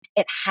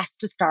it has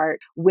to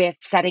start with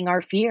setting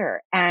our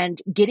fear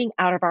and getting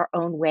out of our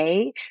own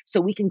way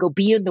so we can go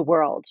be in the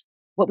world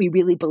what we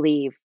really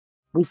believe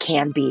we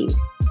can be.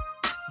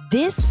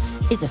 This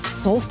is a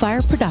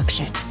Soulfire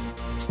production.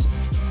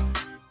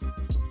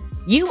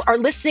 You are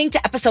listening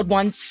to episode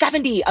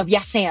 170 of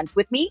Yes And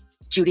with me,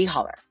 Judy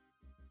Holler.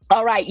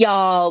 All right,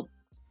 y'all,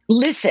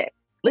 listen.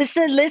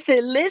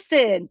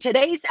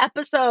 Today's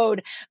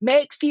episode,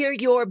 make fear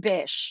your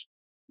bish.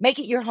 Make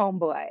it your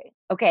homeboy,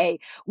 okay?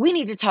 We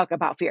need to talk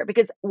about fear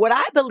because what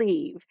I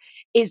believe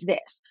is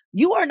this.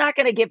 You are not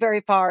going to get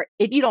very far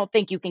if you don't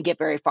think you can get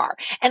very far.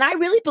 And I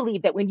really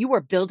believe that when you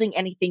are building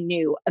anything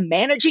new,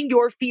 managing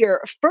your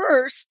fear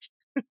first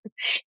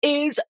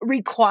is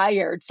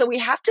required. So we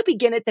have to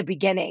begin at the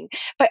beginning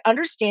by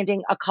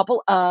understanding a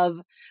couple of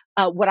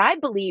what I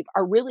believe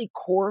are really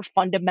core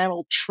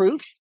fundamental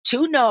truths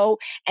to know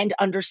and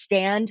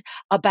understand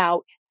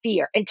about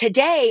fear. And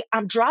today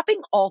I'm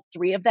dropping all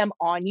three of them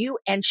on you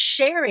and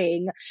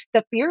sharing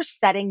the fear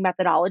setting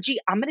methodology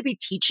I'm going to be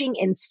teaching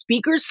in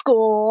speaker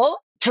school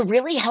to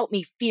really help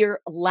me fear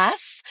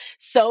less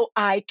so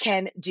I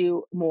can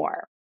do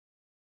more.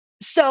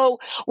 So,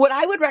 what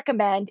I would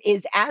recommend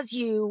is as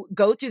you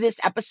go through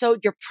this episode,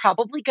 you're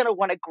probably going to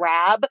want to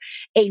grab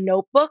a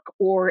notebook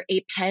or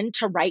a pen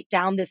to write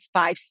down this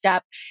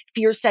 5-step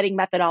fear setting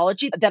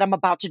methodology that I'm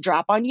about to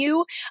drop on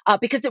you,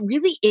 because it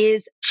really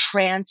is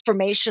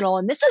transformational.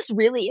 And this is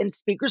really in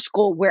speaker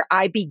school where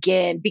I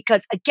begin,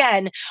 because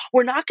again,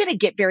 we're not going to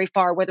get very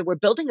far whether we're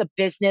building a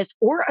business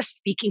or a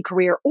speaking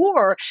career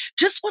or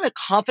just want to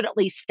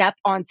confidently step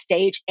on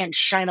stage and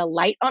shine a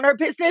light on our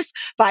business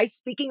by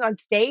speaking on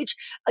stage.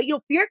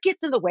 Fear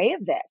gets in the way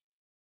of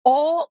this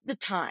all the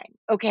time.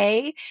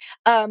 Okay.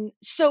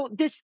 So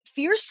this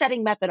fear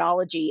setting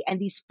methodology and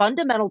these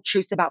fundamental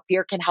truths about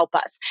fear can help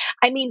us.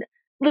 I mean,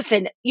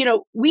 listen,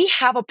 we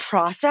have a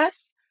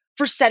process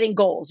for setting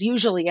goals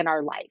usually in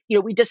our life.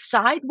 We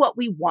decide what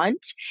we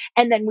want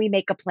and then we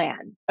make a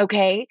plan.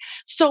 Okay.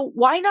 So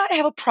why not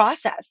have a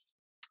process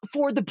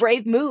for the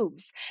brave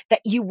moves that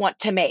you want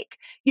to make?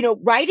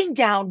 Writing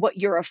down what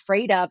you're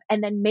afraid of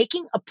and then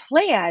making a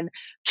plan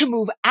to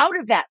move out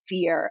of that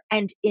fear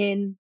and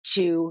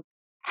into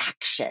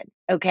action.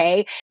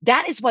 Okay.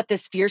 That is what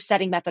this fear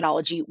setting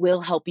methodology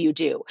will help you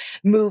do.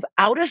 Move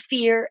out of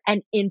fear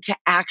and into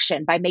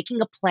action by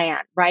making a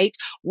plan, right?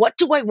 What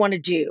do I want to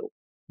do?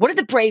 What are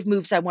the brave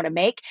moves I want to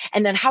make?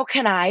 And then how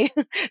can I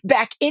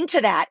back into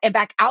that and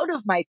back out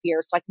of my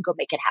fear so I can go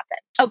make it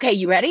happen? Okay,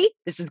 you ready?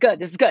 This is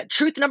good.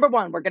 Truth number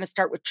one. We're going to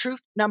start with truth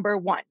number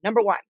one.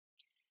 Number one,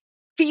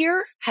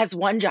 fear has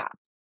one job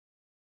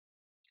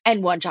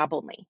and one job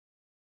only: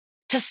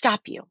 to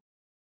stop you.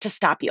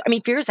 I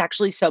mean, fear is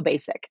actually so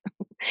basic,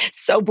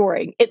 so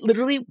boring. It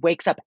literally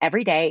wakes up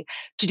every day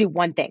to do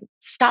one thing: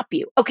 stop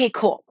you. Okay,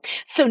 cool.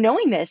 So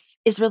knowing this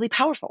is really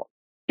powerful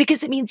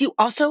because it means you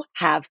also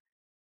have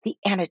the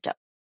antidote: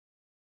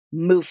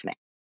 movement.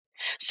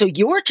 So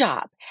your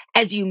job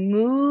as you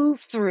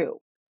move through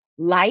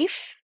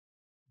life,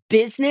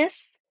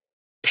 business,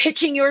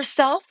 pitching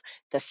yourself,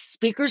 the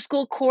speaker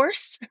school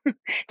course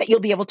that you'll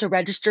be able to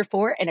register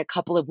for in a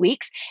couple of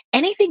weeks,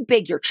 anything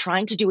big you're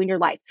trying to do in your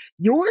life,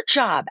 your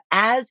job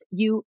as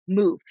you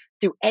move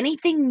through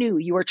anything new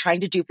you are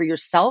trying to do for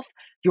yourself,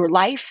 your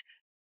life,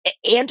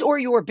 and or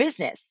your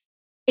business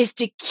is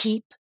to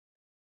keep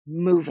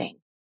moving,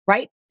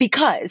 right?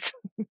 Because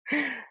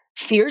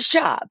fear's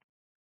job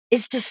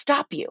is to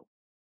stop you,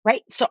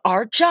 right? So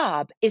our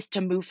job is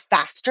to move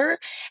faster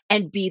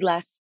and be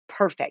less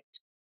perfect,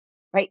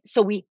 right?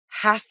 So we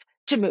have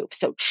to move.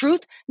 So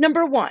truth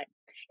number one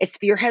is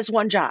fear has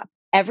one job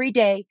every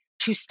day: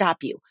 to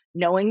stop you.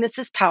 Knowing this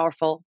is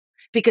powerful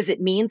because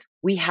it means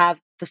we have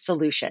the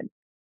solution: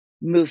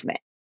 movement.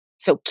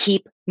 So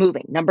keep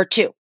moving. Number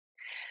two,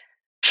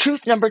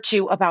 truth number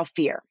two about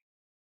fear: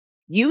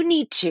 you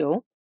need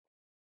to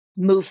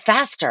move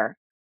faster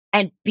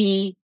and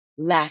be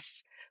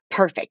less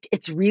perfect.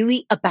 It's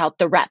really about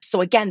the reps.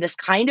 So again, this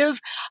kind of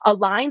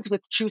aligns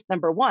with truth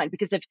number one,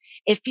 because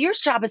if fear's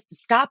job is to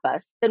stop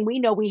us, then we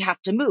know we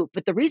have to move.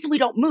 But the reason we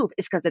don't move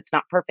is because it's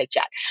not perfect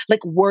yet.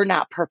 Like, we're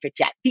not perfect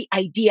yet. The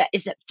idea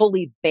isn't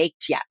fully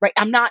baked yet, right?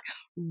 I'm not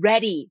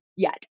ready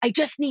yet. I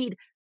just need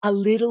a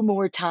little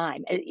more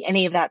time.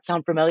 Any of that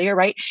sound familiar,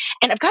 right?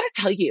 And I've got to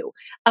tell you,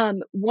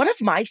 one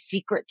of my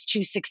secrets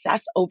to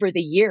success over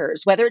the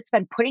years, whether it's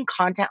been putting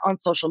content on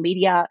social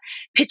media,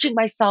 pitching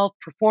myself,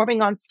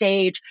 performing on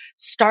stage,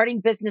 starting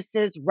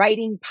businesses,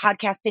 writing,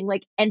 podcasting,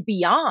 and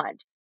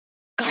beyond,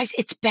 guys,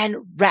 it's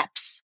been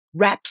reps,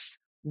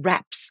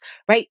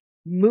 right?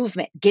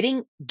 Movement,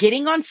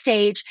 getting on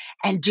stage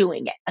and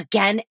doing it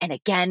again and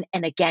again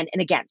and again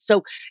and again.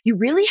 So you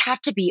really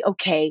have to be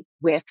okay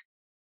with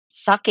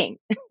sucking.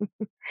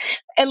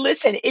 And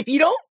listen, if you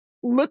don't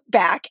look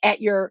back at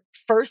your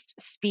first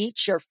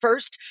speech, your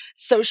first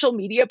social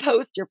media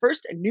post, your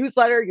first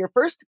newsletter, your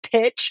first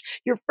pitch,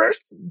 your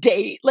first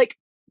date,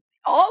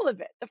 all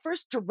of it, the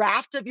first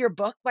draft of your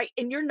book,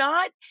 and you're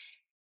not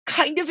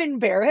kind of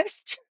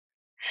embarrassed,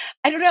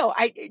 I don't know.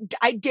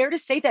 I dare to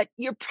say that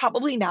you're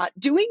probably not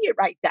doing it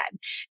right then.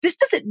 This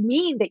doesn't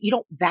mean that you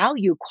don't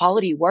value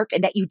quality work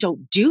and that you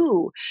don't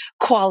do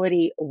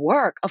quality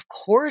work. Of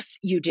course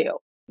you do.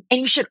 And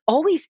you should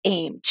always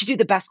aim to do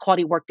the best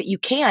quality work that you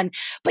can,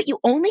 but you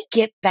only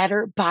get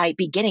better by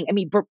beginning. I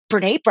mean,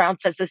 Brene Brown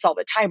says this all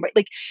the time, right?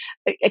 Like,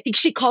 I think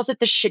she calls it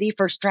the shitty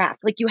first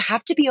draft. Like, you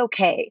have to be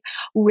okay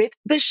with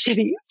the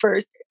shitty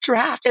first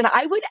draft. And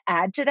I would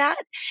add to that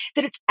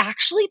that it's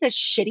actually the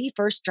shitty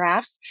first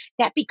drafts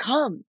that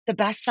become the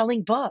best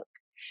selling book,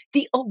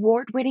 the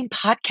award winning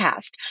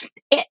podcast,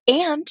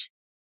 and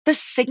the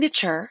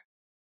signature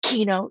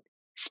keynote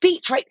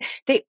speech, right?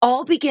 They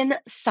all begin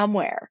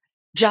somewhere,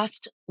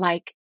 just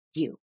like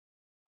you.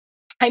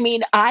 I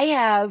mean,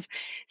 I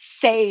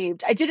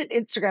did an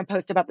Instagram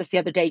post about this the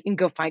other day. You can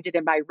go find it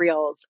in my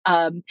reels.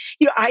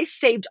 I've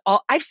saved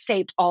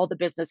all the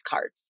business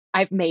cards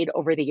I've made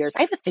over the years.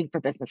 I have a thing for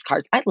business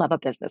cards. I love a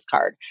business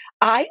card.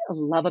 I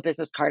love a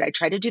business card. I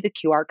tried to do the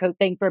QR code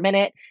thing for a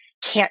minute.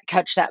 Can't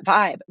catch that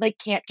vibe. Like,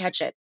 can't catch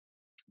it.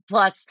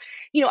 Plus,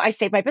 I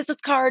save my business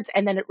cards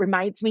and then it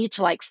reminds me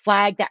to like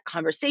flag that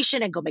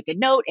conversation and go make a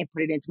note and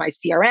put it into my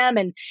CRM.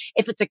 And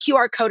if it's a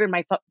QR code in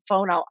my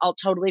phone, I'll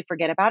totally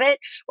forget about it.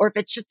 Or if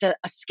it's just a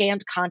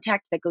scanned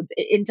contact that goes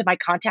into my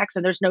contacts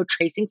and there's no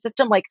tracing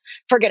system, like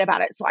forget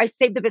about it. So I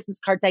save the business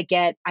cards I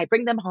get, I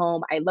bring them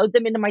home, I load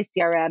them into my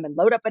CRM and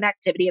load up an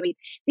activity. I mean,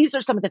 these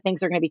are some of the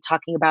things we're going to be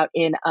talking about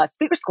in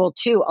speaker school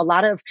too. A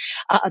lot of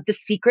the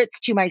secrets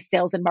to my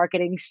sales and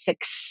marketing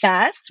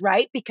success,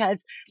 right?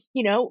 Because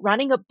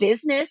running a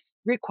business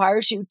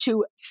requires you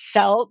to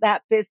sell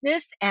that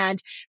business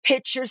and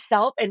pitch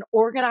yourself and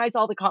organize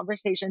all the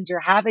conversations you're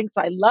having.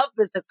 So I love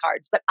business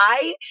cards, but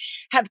I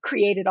have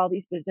created all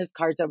these business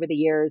cards over the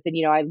years. And,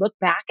 I look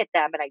back at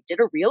them and I did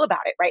a reel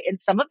about it, right? And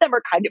some of them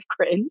are kind of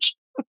cringe,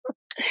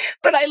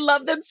 but I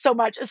love them so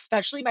much,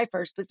 especially my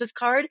first business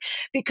card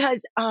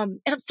because,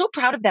 and I'm so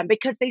proud of them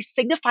because they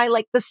signify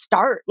like the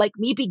start, like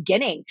me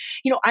beginning.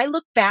 I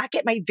look back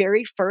at my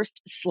very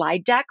first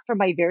slide deck from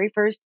my very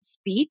first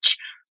speech.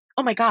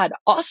 Oh my God,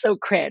 also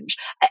cringe.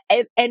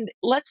 And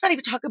let's not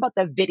even talk about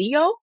the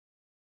video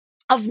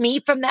of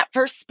me from that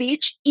first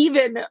speech,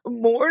 even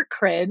more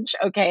cringe.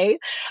 Okay.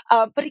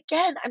 But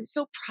again, I'm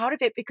so proud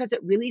of it because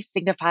it really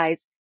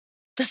signifies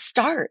the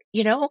start.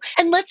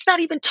 And let's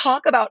not even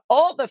talk about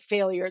all the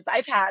failures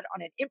I've had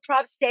on an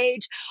improv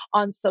stage,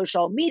 on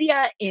social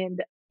media, in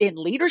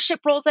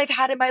leadership roles I've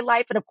had in my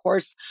life, and of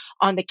course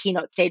on the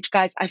keynote stage.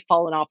 Guys, I've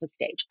fallen off a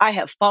stage. I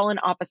have fallen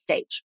off a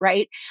stage,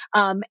 right?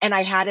 And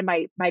I had in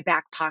my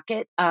back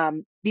pocket.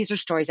 These are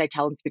stories I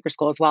tell in speaker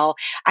school as well.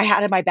 I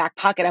had in my back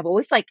pocket. I've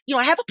always like,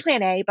 I have a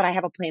plan A, but I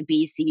have a plan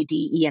B, C,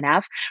 D, E, and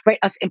F, right?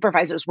 Us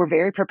improvisers, we're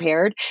very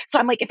prepared. So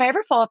I'm like, if I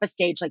ever fall off a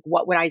stage, like,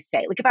 what would I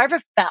say? Like, if I ever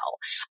fell,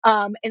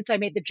 and so I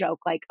made the joke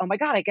like, oh my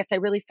God, I guess I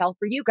really fell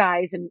for you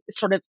guys and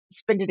sort of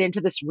spinned it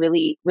into this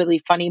really, really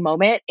funny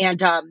moment. And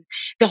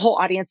the whole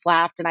audience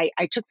laughed. And I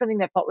took something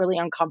that felt really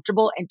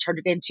uncomfortable and turned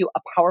it into a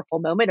powerful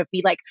moment of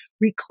me like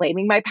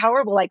reclaiming my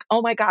power. But like,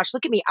 oh my gosh,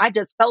 look at me. I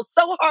just fell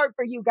so hard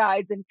for you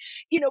guys. And,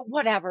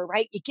 whatever,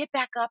 right? You get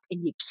back up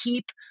and you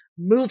keep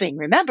moving.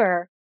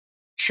 Remember,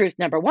 truth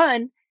number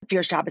one,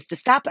 fear's job is to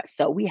stop us.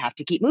 So we have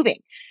to keep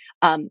moving.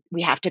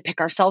 We have to pick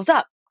ourselves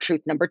up.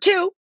 Truth number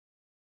two,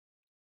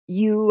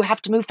 you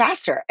have to move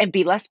faster and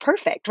be less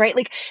perfect, right?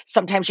 Like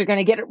sometimes you're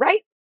going to get it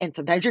right and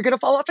sometimes you're going to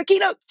fall off a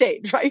keynote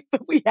stage, right?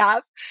 But we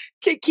have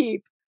to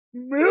keep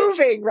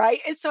moving,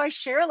 right? And so I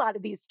share a lot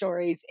of these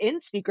stories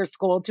in speaker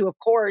school to, of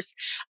course,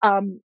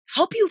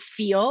 help you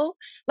feel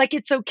like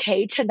it's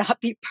okay to not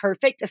be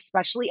perfect,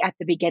 especially at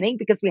the beginning,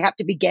 because we have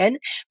to begin,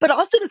 but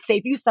also to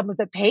save you some of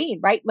the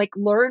pain, right? Like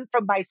learn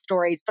from my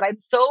stories. But I'm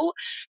so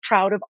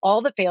proud of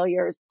all the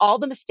failures, all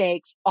the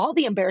mistakes, all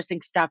the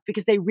embarrassing stuff,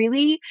 because they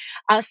really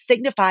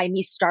signify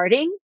me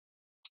starting,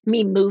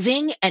 me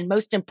moving, and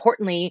most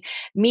importantly,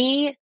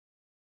 me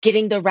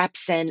getting the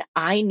reps in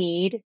I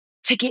need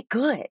to get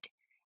good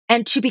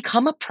and to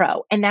become a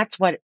pro. And that's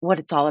what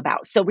it's all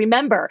about. So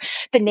remember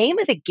the name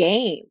of the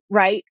game,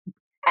 right?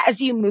 As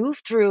you move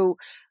through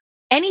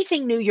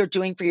anything new you're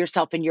doing for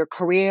yourself in your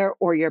career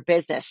or your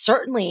business,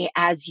 certainly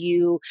as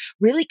you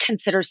really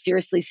consider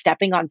seriously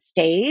stepping on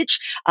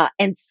stage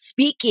and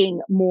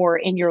speaking more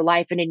in your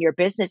life and in your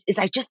business, is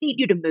I just need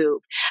you to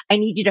move. I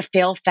need you to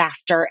fail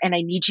faster and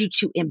I need you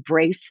to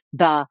embrace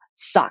the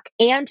suck.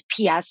 And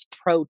PS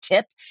pro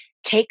tip,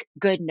 take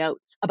good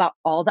notes about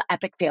all the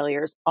epic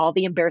failures, all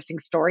the embarrassing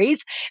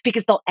stories,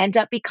 because they'll end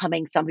up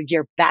becoming some of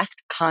your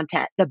best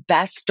content, the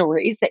best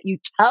stories that you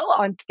tell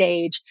on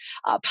stage,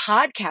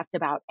 podcast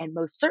about, and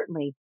most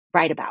certainly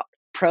write about.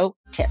 Pro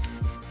tip.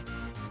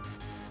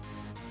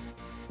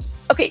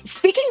 Okay,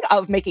 speaking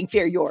of making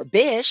fear your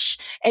bish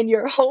and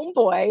your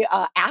homeboy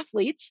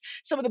athletes,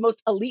 some of the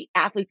most elite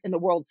athletes in the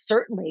world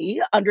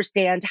certainly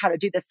understand how to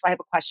do this. So I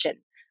have a question.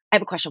 I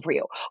have a question for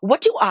you.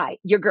 What do I,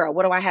 your girl,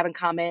 what do I have in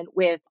common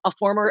with a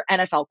former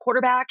NFL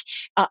quarterback,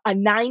 a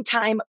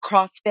 9-time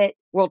CrossFit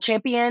world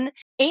champion,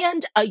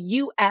 and a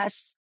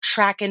U.S.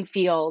 track and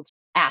field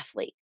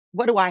athlete?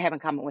 What do I have in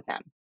common with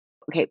them?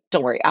 Okay,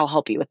 don't worry, I'll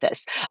help you with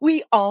this.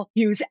 We all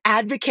use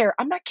Advocare.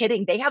 I'm not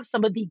kidding. They have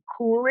some of the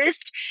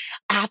coolest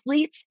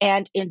athletes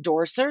and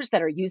endorsers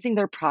that are using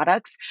their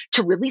products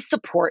to really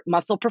support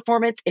muscle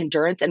performance,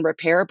 endurance, and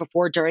repair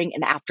before, during,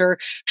 and after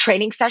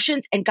training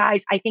sessions. And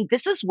guys, I think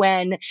this is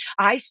when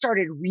I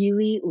started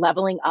really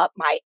leveling up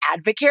my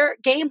Advocare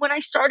game when I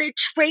started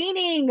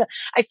training.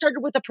 I started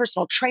with a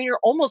personal trainer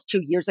almost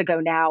 2 years ago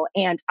now,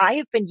 and I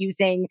have been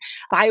using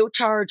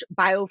Biocharge,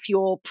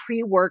 Biofuel,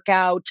 pre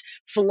workout,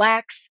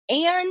 flex,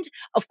 and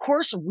of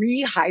course,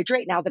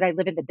 rehydrate now that I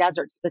live in the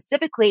desert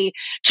specifically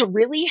to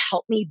really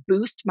help me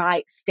boost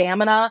my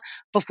stamina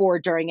before,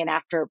 during, and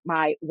after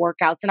my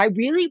workouts. And I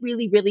really,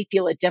 really, really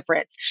feel a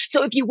difference.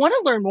 So if you want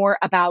to learn more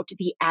about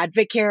the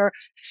Advocare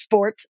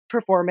sports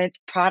performance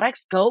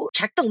products, go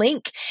check the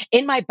link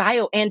in my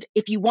bio. And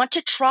if you want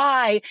to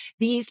try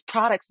these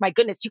products, my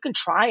goodness, you can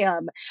try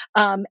them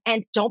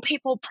and don't pay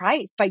full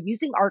price by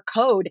using our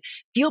code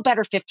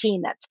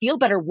FeelBetter15. That's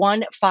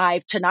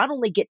FeelBetter15 to not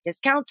only get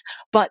discounts,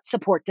 but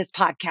support this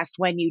podcast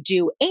when you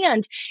do.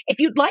 And if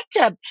you'd like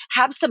to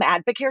have some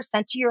Advocare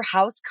sent to your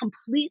house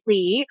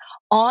completely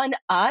on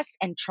us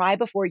and try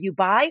before you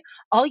buy,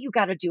 all you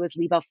got to do is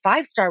leave a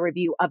 5-star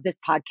review of this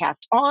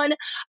podcast on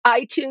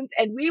iTunes,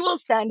 and we will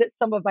send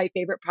some of my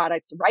favorite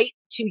products right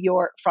to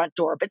your front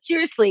door. But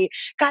seriously,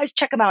 guys,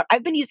 check them out.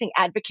 I've been using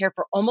Advocare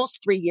for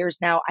almost 3 years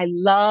now. I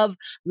love,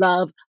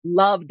 love,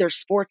 love their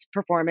sports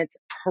performance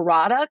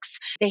products.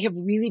 They have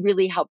really,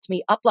 really helped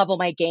me up level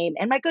my game.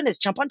 And my goodness,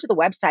 jump onto the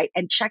website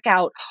and check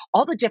out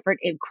all the different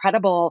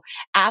incredible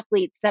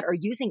athletes that are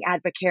using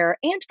Advocare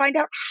and find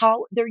out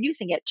how they're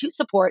using it to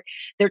support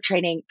their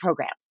training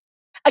programs.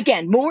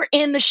 Again, more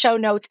in the show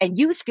notes, and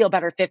use Feel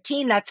Better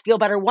 15. That's Feel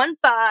Better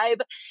 15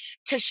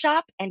 to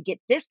shop and get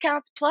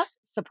discounts, plus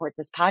support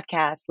this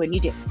podcast when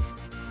you do.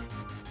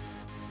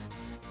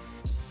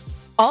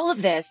 All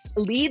of this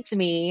leads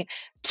me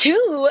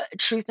to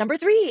truth number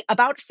 3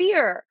 about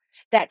fear,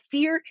 that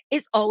fear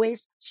is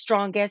always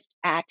strongest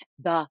at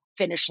the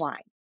finish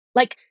line.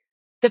 Like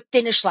the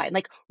finish line,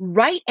 like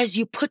right as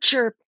you put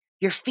your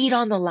feet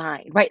on the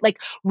line, right? Like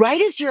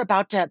right as you're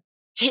about to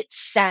hit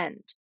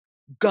send,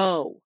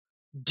 go,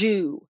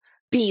 do,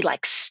 be,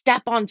 like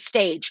step on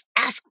stage,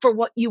 ask for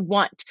what you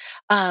want,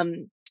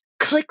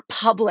 click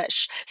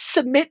publish,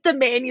 submit the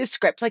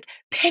manuscript, like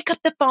pick up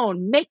the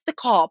phone, make the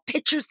call,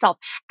 pitch yourself,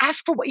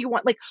 ask for what you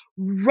want. Like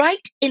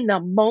right in the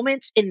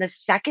moments, in the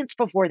seconds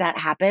before that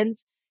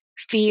happens,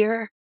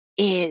 fear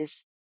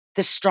is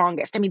the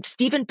strongest. I mean,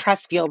 Stephen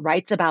Pressfield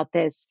writes about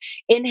this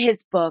in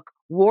his book,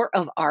 War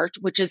of Art,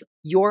 which is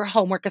your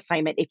homework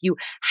assignment. If you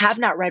have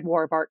not read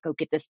War of Art, go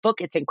get this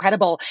book. It's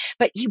incredible.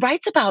 But he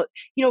writes about,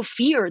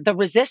 fear, the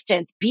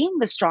resistance being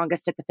the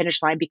strongest at the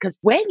finish line, because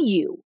when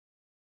you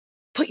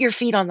put your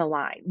feet on the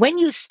line, when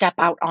you step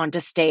out onto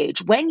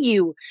stage, when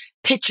you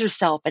pitch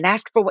yourself and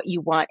ask for what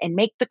you want and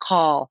make the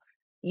call,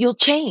 you'll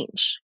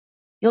change.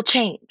 You'll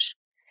change.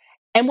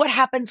 And what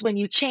happens when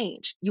you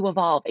change? You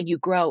evolve and you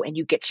grow and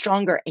you get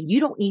stronger, and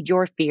you don't need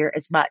your fear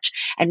as much.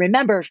 And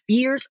remember,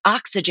 fear's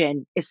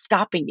oxygen is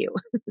stopping you.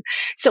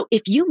 So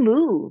if you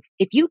move,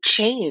 if you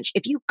change,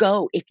 if you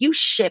go, if you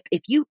ship,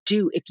 if you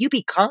do, if you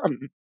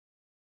become,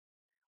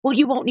 well,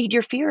 you won't need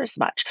your fear as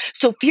much.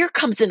 So fear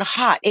comes in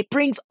hot. It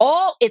brings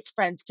all its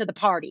friends to the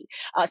party.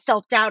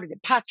 Self-doubt and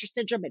imposter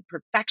syndrome and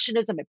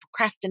perfectionism and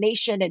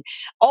procrastination and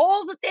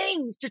all the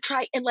things to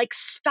try and like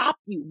stop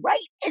you right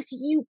as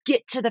you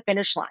get to the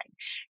finish line.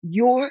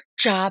 Your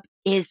job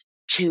is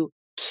to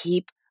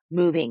keep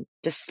moving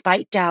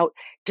despite doubt,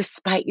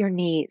 despite your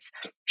knees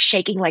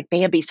shaking like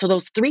Bambi. So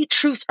those 3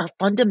 truths are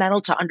fundamental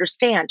to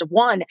understand.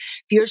 1,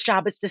 fear's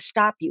job is to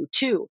stop you.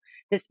 2,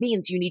 this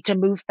means you need to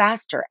move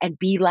faster and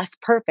be less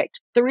perfect.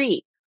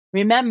 3,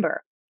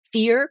 remember,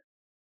 fear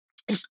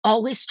is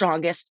always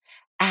strongest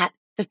at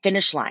the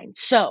finish line.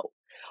 So,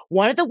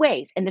 one of the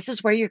ways, and this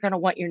is where you're going to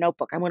want your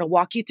notebook, I'm going to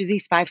walk you through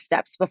these 5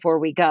 steps before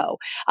we go.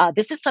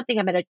 This is something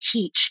I'm going to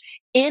teach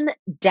in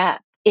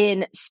depth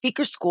in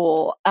speaker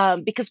school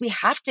because we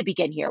have to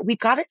begin here. We've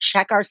got to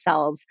check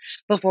ourselves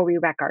before we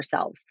wreck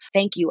ourselves.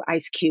 Thank you,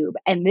 Ice Cube.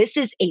 And this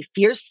is a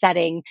fear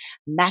setting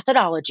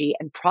methodology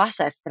and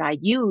process that I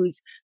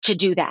use to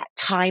do that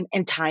time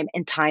and time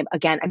and time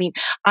again. I mean,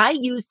 I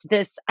use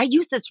this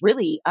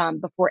really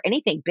before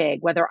anything big,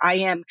 whether I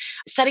am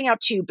setting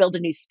out to build a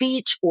new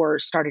speech or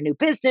start a new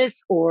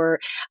business or,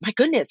 my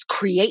goodness,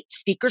 create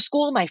speaker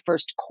school, my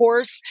first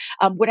course,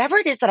 whatever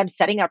it is that I'm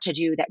setting out to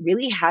do that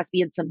really has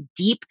me in some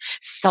deep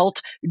self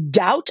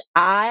doubt.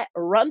 I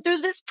run through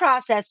this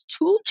process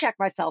to check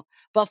myself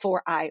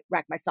before I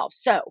wreck myself.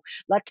 So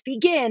let's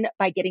begin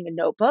by getting a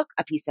notebook,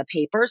 a piece of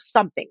paper,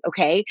 something,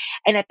 okay?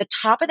 And at the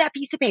top of that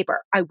piece of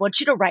paper, I want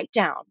you to write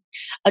down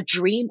a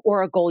dream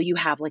or a goal you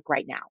have like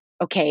right now,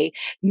 okay?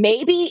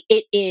 Maybe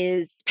it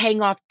is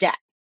paying off debt.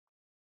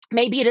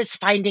 Maybe it is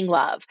finding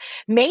love.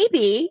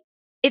 Maybe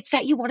it's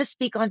that you want to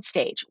speak on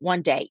stage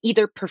one day,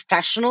 either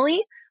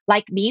professionally,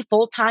 like me,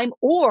 full time,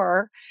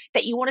 or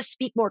that you want to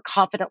speak more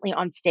confidently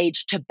on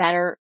stage to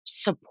better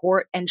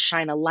support and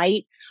shine a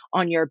light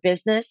on your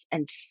business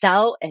and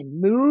sell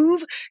and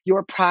move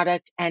your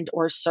product and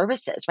or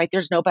services, right?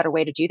 There's no better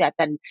way to do that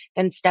than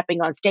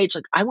stepping on stage.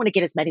 Like, I want to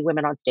get as many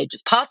women on stage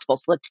as possible.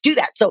 So let's do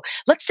that. So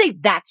let's say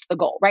that's the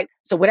goal, right?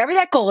 So whatever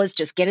that goal is,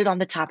 just get it on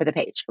the top of the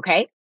page.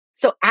 Okay.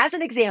 So as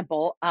an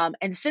example,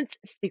 and since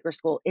Speaker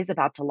School is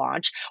about to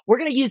launch, we're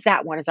going to use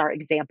that one as our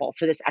example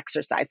for this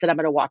exercise that I'm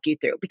going to walk you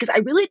through, because I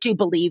really do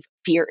believe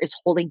fear is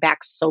holding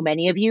back so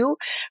many of you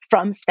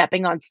from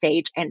stepping on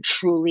stage and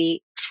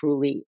truly,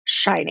 truly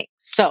shining.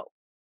 So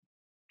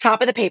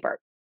top of the paper,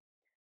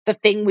 the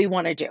thing we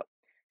want to do.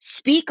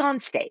 Speak on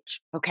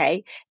stage,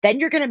 okay? Then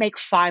you're going to make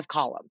 5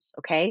 columns,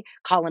 okay?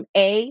 Column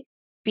A,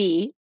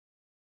 B,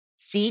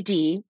 C,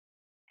 D,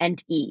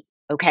 and E,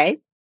 okay?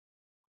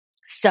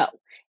 So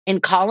in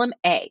column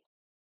A,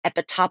 at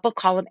the top of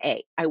column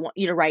A, I want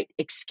you to write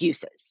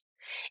excuses.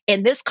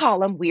 In this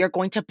column, we are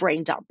going to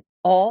brain dump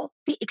all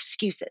the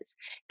excuses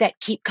that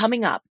keep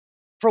coming up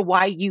for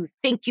why you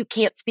think you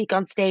can't speak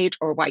on stage,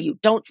 or why you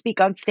don't speak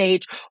on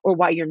stage, or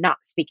why you're not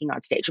speaking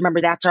on stage. Remember,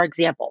 that's our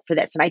example for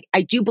this. And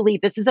I do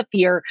believe this is a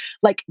fear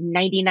like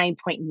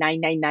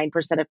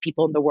 99.999% of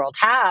people in the world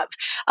have.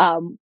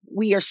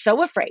 We are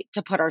so afraid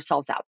to put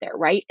ourselves out there,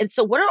 right? And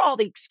so what are all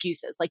the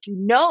excuses? Like,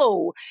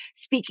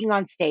 speaking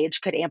on stage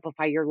could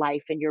amplify your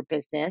life and your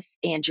business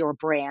and your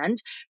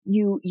brand.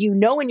 You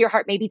know in your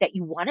heart maybe that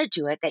you want to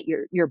do it, that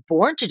you're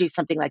born to do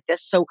something like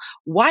this. So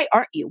why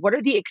aren't you? What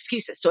are the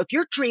excuses? So if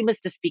your dream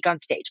is to speak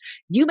on stage,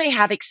 you may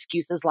have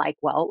excuses like,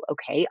 well,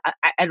 okay,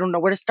 I don't know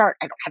where to start.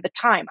 I don't have the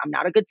time. I'm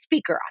not a good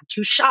speaker. I'm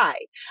too shy.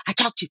 I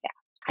talk too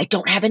fast. I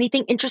don't have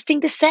anything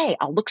interesting to say.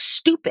 I'll look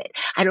stupid.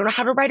 I don't know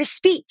how to write a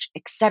speech,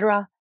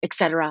 etc.,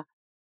 etc.,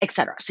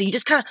 etc. So you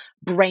just kind of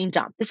brain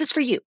dump. This is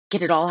for you.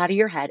 Get it all out of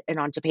your head and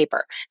onto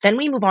paper. Then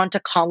we move on to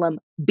column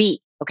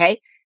B, okay?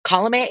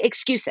 Column A,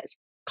 excuses.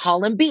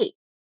 Column B,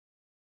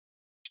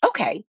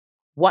 okay,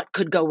 what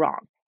could go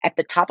wrong? At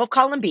the top of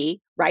column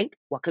B, right?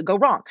 What could go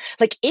wrong?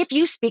 Like, if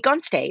you speak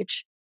on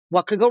stage,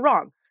 what could go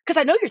wrong? Because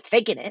I know you're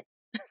thinking it.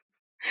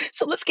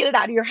 So let's get it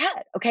out of your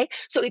head. Okay.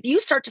 So if you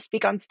start to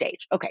speak on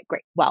stage, okay,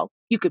 great. Well,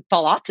 you could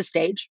fall off the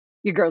stage.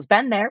 Your girl's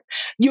been there.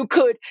 You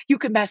could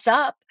mess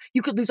up.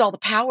 You could lose all the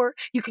power.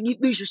 You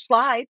lose your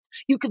slides.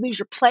 You could lose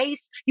your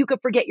place. You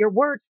could forget your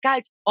words.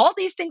 Guys, all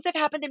these things have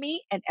happened to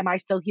me. And am I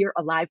still here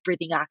alive,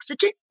 breathing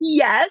oxygen?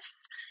 Yes.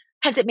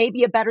 Has it made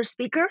me a better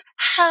speaker?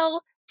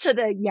 Hell to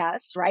the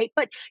yes, right?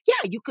 But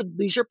yeah, you could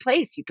lose your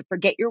place. You could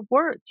forget your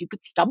words. You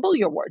could stumble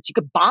your words. You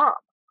could bomb.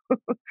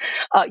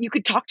 You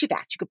could talk too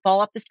fast. You could fall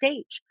off the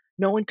stage.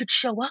 No one could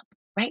show up,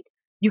 right?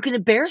 You can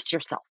embarrass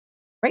yourself,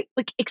 right?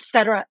 Like, et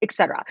cetera, et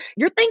cetera.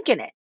 You're thinking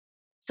it.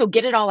 So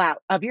get it all out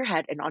of your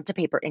head and onto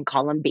paper in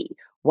column B.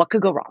 What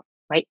could go wrong,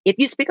 right? If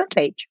you speak on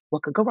stage,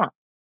 what could go wrong?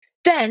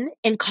 Then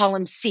in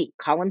column C.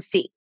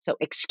 So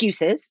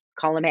excuses,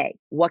 column A.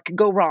 What could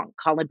go wrong?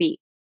 Column B.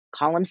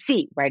 Column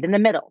C, right in the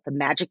middle, the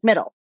magic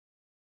middle.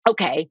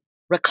 Okay,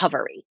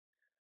 recovery.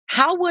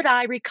 How would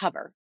I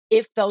recover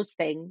if those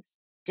things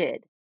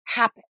did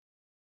happen?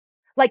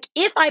 Like,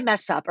 if I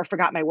mess up or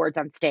forgot my words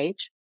on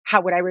stage,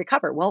 how would I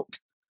recover? Well,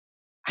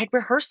 I'd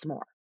rehearse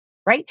more,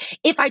 right?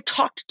 If I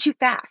talked too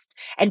fast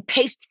and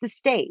paced the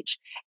stage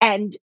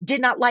and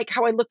did not like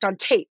how I looked on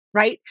tape,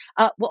 right?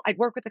 Well, I'd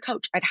work with a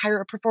coach. I'd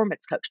hire a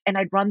performance coach and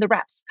I'd run the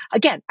reps.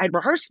 Again, I'd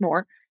rehearse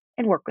more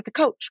and work with a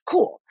coach.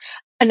 Cool.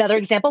 Another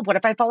example, what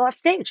if I fall off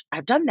stage?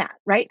 I've done that,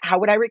 right? How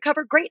would I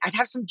recover? Great. I'd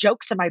have some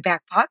jokes in my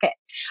back pocket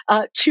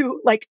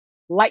to like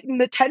lighten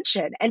the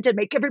tension and to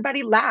make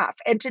everybody laugh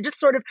and to just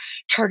sort of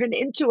turn it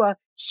into a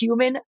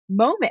human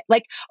moment.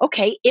 Like,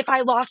 okay, if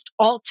I lost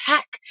all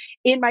tech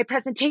in my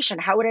presentation,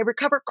 how would I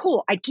recover?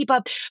 Cool. I'd keep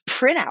a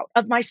printout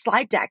of my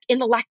slide deck in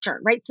the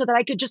lectern, right? So that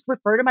I could just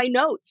refer to my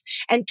notes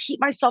and keep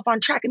myself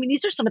on track. I mean,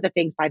 these are some of the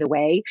things, by the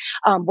way,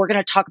 we're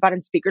going to talk about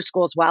in Speaker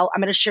School as well.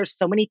 I'm going to share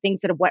so many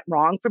things that have went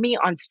wrong for me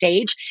on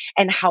stage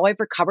and how I've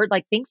recovered,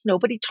 like things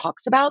nobody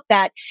talks about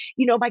that,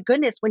 my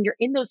goodness, when you're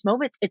in those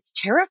moments, it's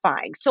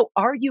terrifying. So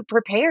are you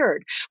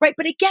prepared? Right.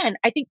 But again,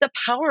 I think the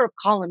power of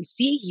column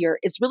C here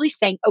is really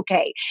saying,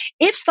 okay,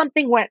 if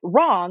something went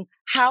wrong,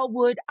 how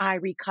would I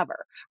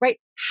recover? Right?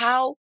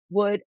 How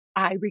would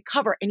I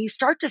recover? And you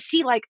start to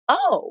see, like,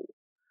 oh,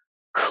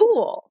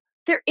 cool.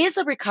 There is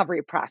a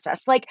recovery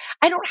process. Like,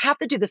 I don't have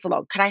to do this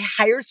alone. Could I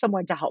hire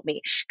someone to help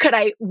me? Could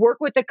I work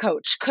with a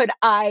coach? Could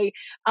I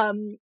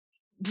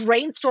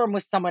brainstorm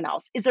with someone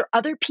else? Is there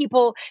other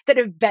people that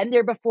have been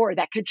there before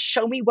that could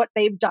show me what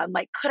they've done?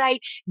 Like, could I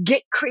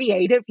get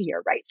creative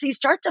here? Right. So you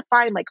start to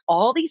find like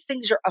all these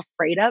things you're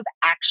afraid of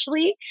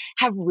actually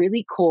have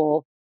really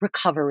cool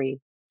recovery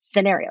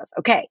scenarios.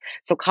 Okay.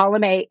 So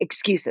column A,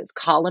 excuses.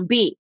 Column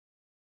B,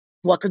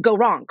 what could go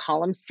wrong?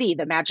 Column C,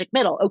 the magic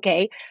middle.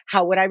 Okay.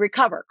 How would I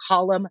recover?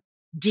 Column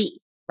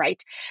D.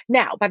 Right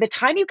now, by the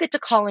time you get to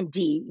column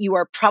D, you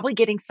are probably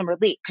getting some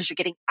relief because you're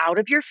getting out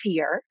of your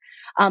fear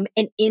and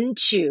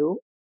into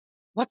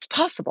what's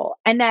possible,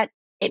 and that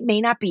it may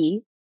not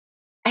be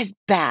as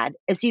bad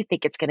as you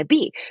think it's going to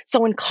be.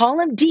 So in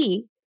column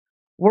D,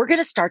 we're going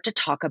to start to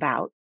talk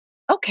about,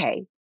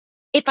 okay,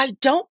 if I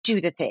don't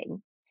do the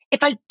thing,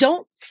 If I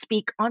don't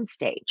speak on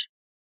stage,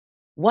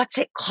 what's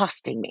it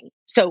costing me?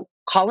 So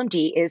column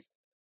D is,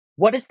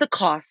 what is the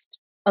cost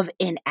of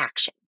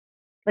inaction?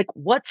 Like,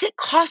 what's it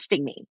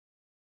costing me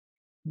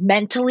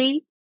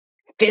mentally,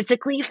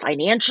 physically,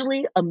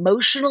 financially,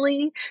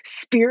 emotionally,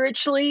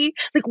 spiritually?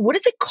 Like, what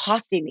is it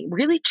costing me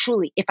really,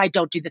 truly, if I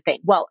don't do the thing?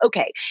 Well,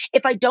 okay,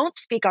 if I don't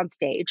speak on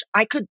stage,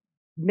 I could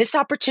miss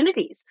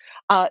opportunities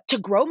to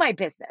grow my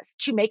business,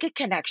 to make a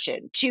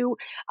connection, to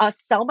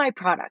sell my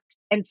product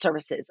and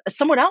services.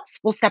 Someone else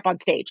will step on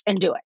stage and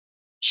do it,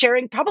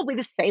 sharing probably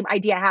the same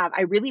idea I have.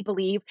 I really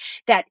believe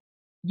that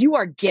you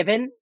are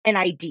given an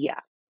idea,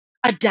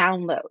 a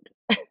download,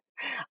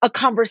 a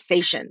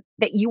conversation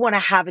that you want to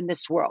have in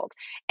this world.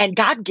 And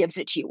God gives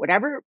it to you,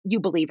 whatever you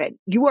believe in,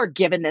 you are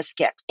given this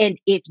gift. And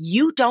if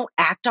you don't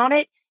act on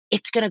it,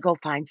 it's going to go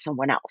find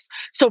someone else.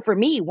 So for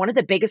me, one of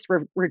the biggest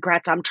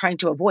regrets I'm trying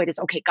to avoid is,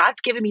 okay,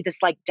 God's given me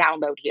this like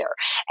download here.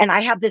 And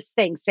I have this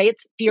thing, say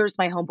it's Fear is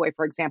My Homeboy,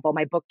 for example,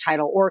 my book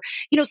title, or,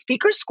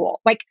 speaker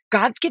school. Like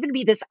God's given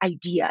me this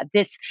idea,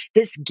 this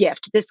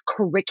gift, this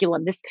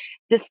curriculum,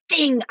 this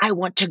thing I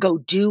want to go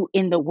do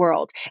in the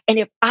world. And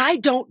if I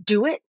don't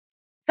do it,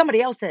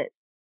 somebody else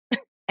is.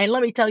 And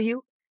let me tell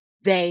you,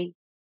 they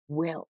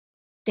will.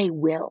 They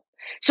will.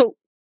 So,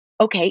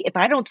 okay, if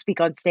I don't speak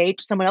on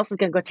stage, someone else is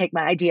going to go take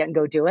my idea and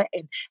go do it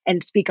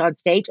and speak on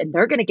stage, and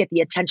they're going to get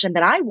the attention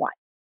that I want.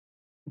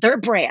 Their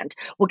brand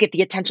will get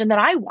the attention that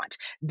I want.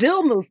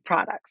 They'll move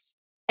products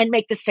and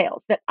make the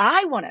sales that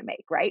I want to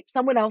make, right?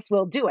 Someone else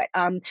will do it.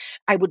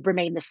 I would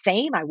remain the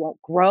same. I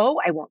won't grow.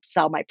 I won't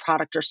sell my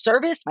product or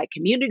service. My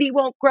community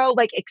won't grow,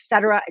 like, et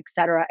cetera, et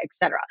cetera, et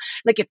cetera.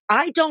 Like if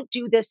I don't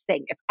do this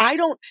thing, if I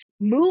don't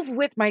move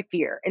with my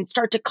fear and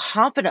start to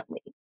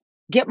confidently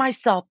get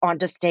myself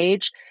onto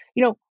stage,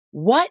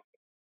 what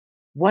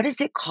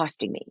is it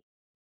costing me?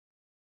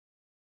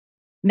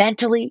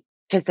 Mentally,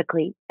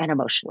 physically, and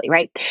emotionally,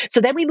 right? So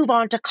then we move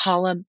on to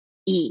column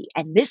E.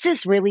 And this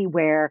is really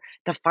where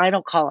the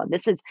final column,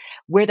 this is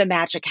where the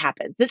magic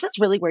happens. This is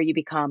really where you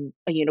become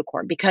a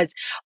unicorn because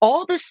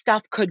all this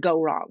stuff could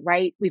go wrong,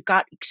 right? We've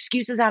got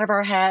excuses out of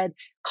our head,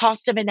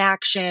 cost of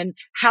inaction,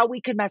 how we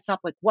could mess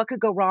up, like what could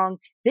go wrong.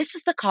 This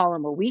is the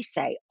column where we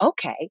say,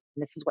 okay,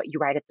 and this is what you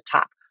write at the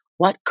top.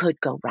 What could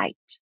go right?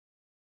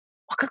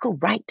 What could go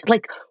right?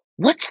 Like,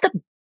 what's the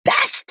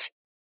best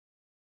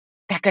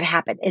that could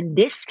happen? And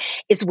this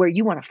is where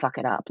you want to fuck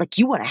it up. Like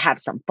you want to have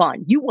some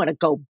fun. You want to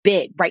go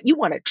big, right? You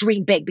want to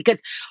dream big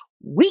because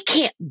we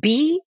can't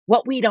be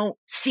what we don't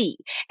see.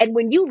 And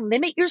when you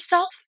limit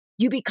yourself,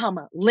 you become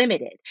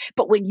limited.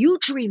 But when you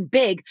dream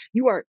big,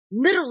 you are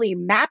literally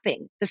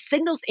mapping the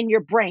signals in your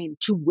brain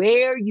to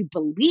where you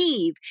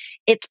believe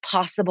it's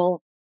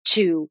possible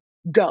to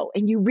go.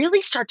 And you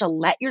really start to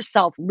let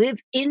yourself live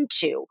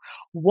into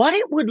what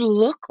it would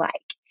look like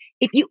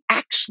if you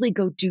actually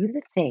go do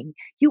the thing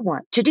you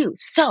want to do.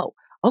 So,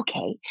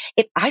 okay,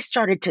 if I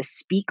started to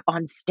speak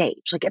on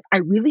stage, like if I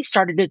really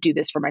started to do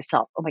this for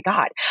myself, oh my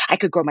God, I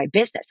could grow my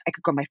business. I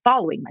could grow my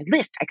following, my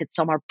list. I could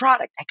sell more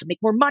product. I could make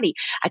more money.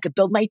 I could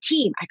build my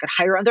team. I could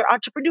hire other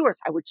entrepreneurs.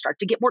 I would start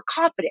to get more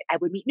confident. I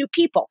would meet new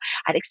people.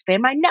 I'd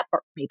expand my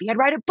network. Maybe I'd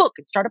write a book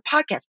and start a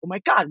podcast. Oh my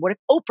God, what if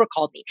Oprah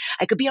called me?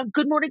 I could be on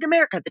Good Morning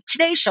America, the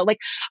Today Show, like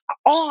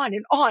on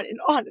and on and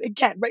on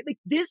again, right? Like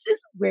this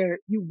is where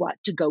you want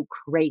to go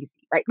crazy,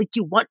 right? Like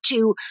you want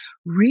to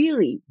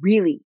really,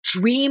 really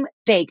dream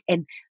big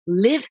and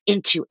live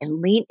into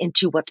and lean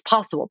into what's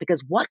possible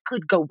because what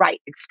could go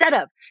right instead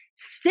of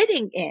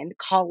sitting in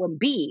column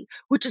B,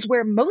 which is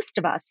where most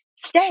of us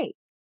stay.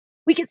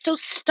 We get so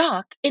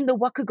stuck in the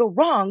what could go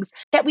wrongs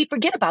that we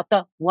forget about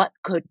the what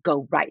could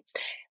go rights.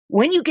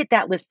 When you get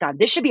that list done,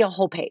 this should be a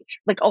whole page,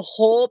 like a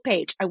whole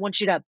page. I want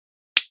you to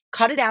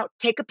cut it out,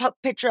 take a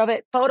picture of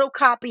it,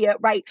 photocopy it,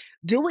 right?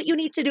 Do what you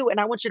need to do. And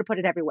I want you to put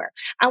it everywhere.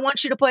 I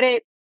want you to put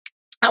it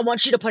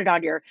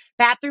on your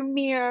bathroom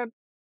mirror.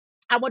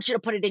 I want you to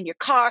put it in your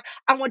car.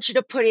 I want you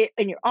to put it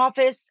in your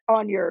office,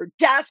 on your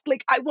desk.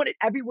 Like I want it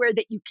everywhere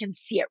that you can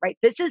see it, right?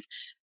 This is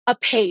a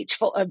page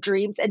full of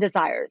dreams and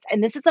desires.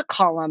 And this is a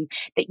column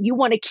that you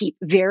want to keep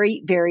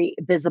very, very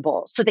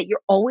visible so that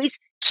you're always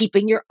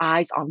keeping your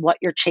eyes on what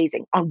you're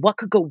chasing, on what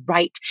could go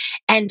right,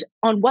 and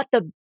on what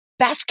the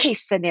best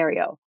case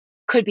scenario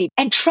could be.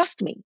 And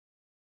trust me,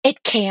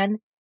 it can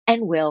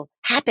and will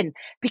happen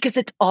because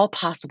it's all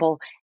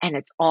possible and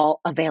it's all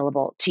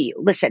available to you.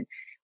 Listen,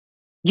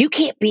 you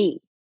can't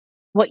be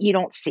what you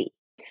don't see.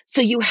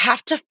 So you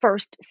have to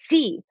first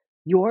see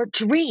your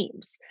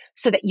dreams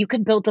so that you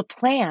can build a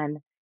plan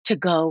to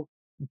go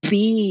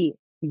be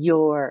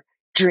your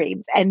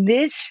dreams. And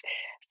this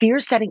fear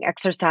setting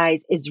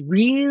exercise is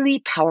really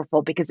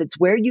powerful because it's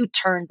where you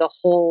turn the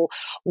whole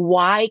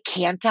why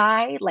can't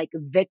I, like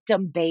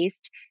victim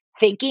based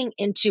thinking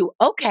into,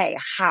 okay,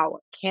 how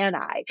can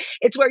I?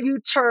 It's where you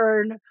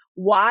turn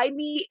why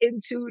me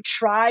into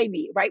try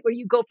me, right? Where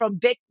you go from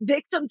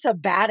victim to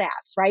badass,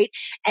 right?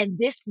 And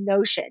this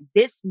notion,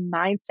 this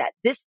mindset,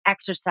 this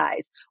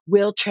exercise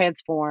will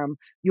transform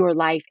your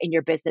life and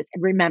your business.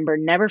 And remember,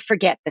 never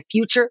forget the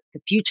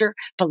future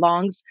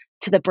belongs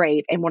to the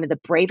brave. And one of the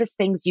bravest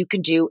things you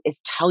can do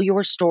is tell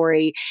your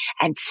story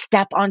and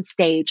step on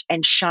stage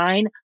and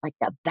shine like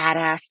the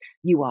badass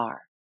you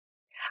are.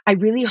 I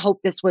really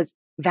hope this was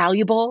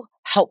valuable,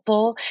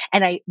 helpful,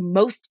 and I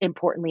most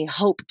importantly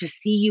hope to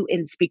see you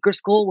in speaker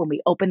school when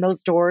we open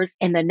those doors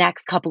in the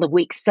next couple of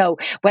weeks. So,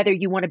 whether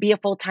you want to be a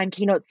full-time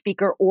keynote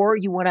speaker or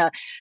you want to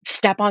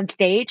step on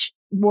stage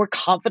more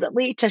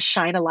confidently to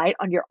shine a light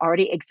on your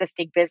already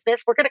existing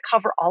business, we're going to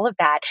cover all of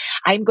that.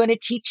 I'm going to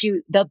teach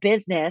you the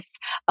business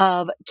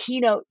of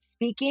keynote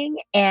speaking,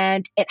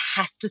 and it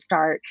has to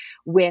start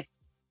with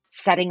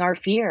setting our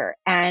fear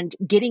and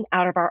getting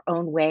out of our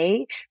own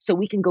way so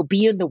we can go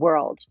be in the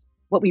world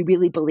what we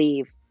really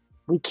believe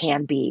we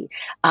can be.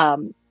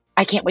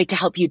 I can't wait to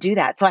help you do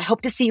that. So I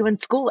hope to see you in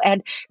school.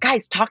 And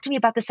guys, talk to me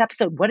about this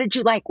episode. What did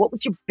you like? What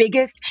was your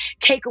biggest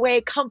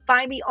takeaway? Come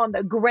find me on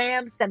the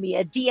gram, send me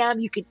a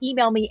DM. You can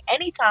email me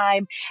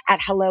anytime at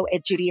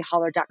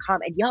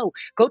hello@judyholler.com. And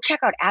go check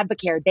out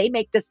Advocare. They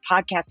make this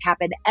podcast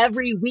happen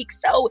every week.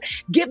 So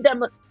give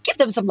them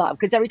some love,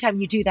 because every time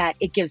you do that,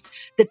 it gives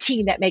the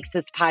team that makes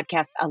this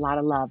podcast a lot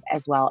of love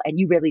as well. And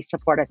you really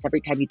support us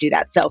every time you do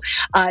that. So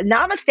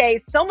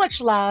namaste, so much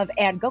love,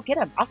 and go get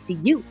them. I'll see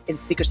you in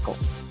speaker school.